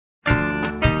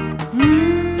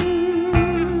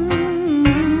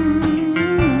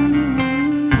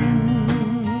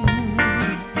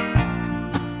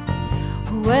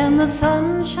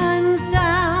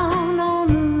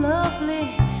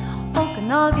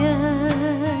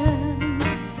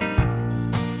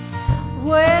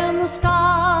when the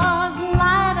stars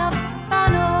light up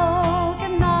an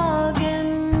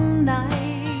Okanagan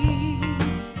night.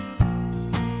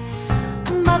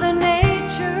 Mother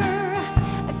Nature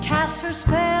casts her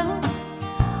spell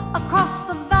across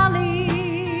the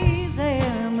valleys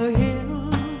and the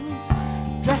hills,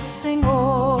 dressing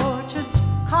orchards,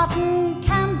 cotton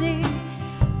candy,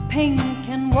 pink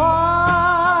and white.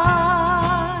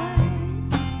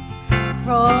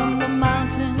 From the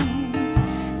mountains,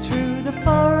 through the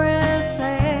forests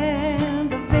and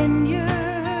the vineyards,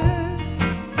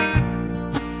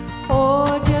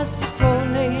 or just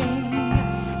strolling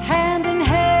hand in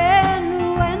hand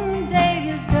when day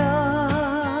is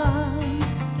done.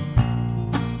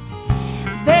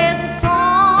 There's a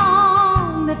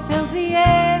song that fills the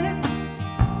air,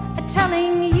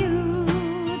 telling you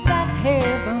that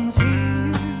heaven's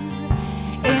here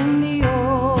in the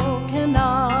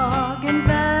Okanagan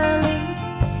Valley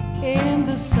in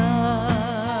the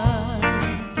sun.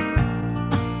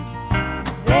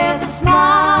 There's a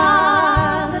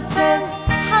smile that says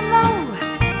hello,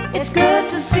 it's good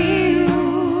to see you,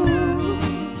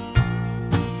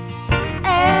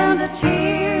 and a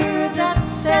tear that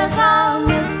says I'll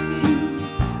miss you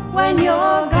when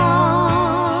you're gone.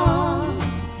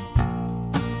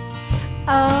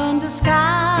 Under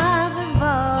skies of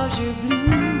azure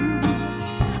blue,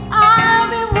 I'll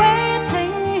be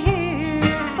waiting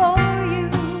here for you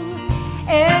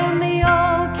in the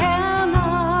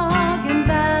Okanagan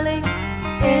Valley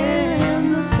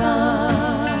in the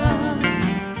sun.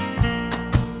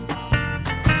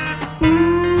 Ooh.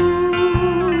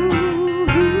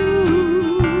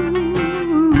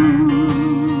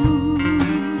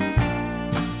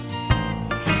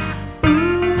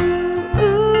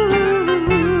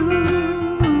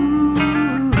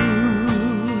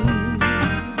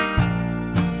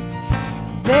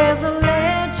 There's a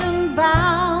legend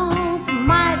bound the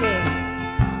mighty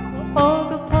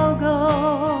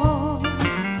Ogopogo,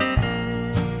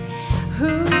 who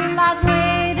lies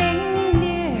waiting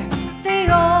near the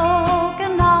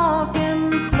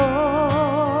Okanagan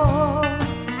floor.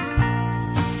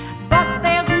 But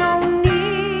there's no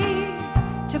need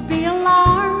to be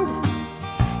alarmed,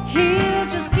 he'll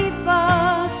just keep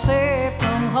us safe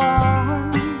from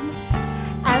harm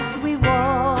as we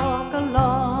walk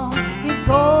along his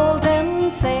golden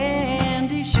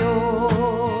sandy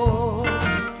shore.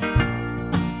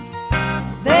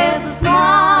 There's a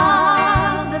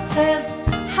smile that says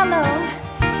hello,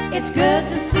 it's good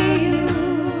to see you,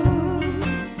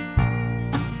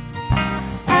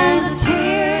 and a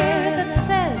tear that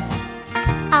says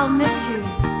I'll miss you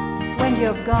when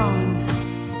you're gone.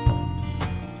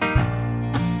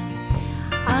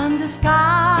 Under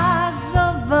skies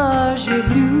of azure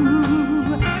blue,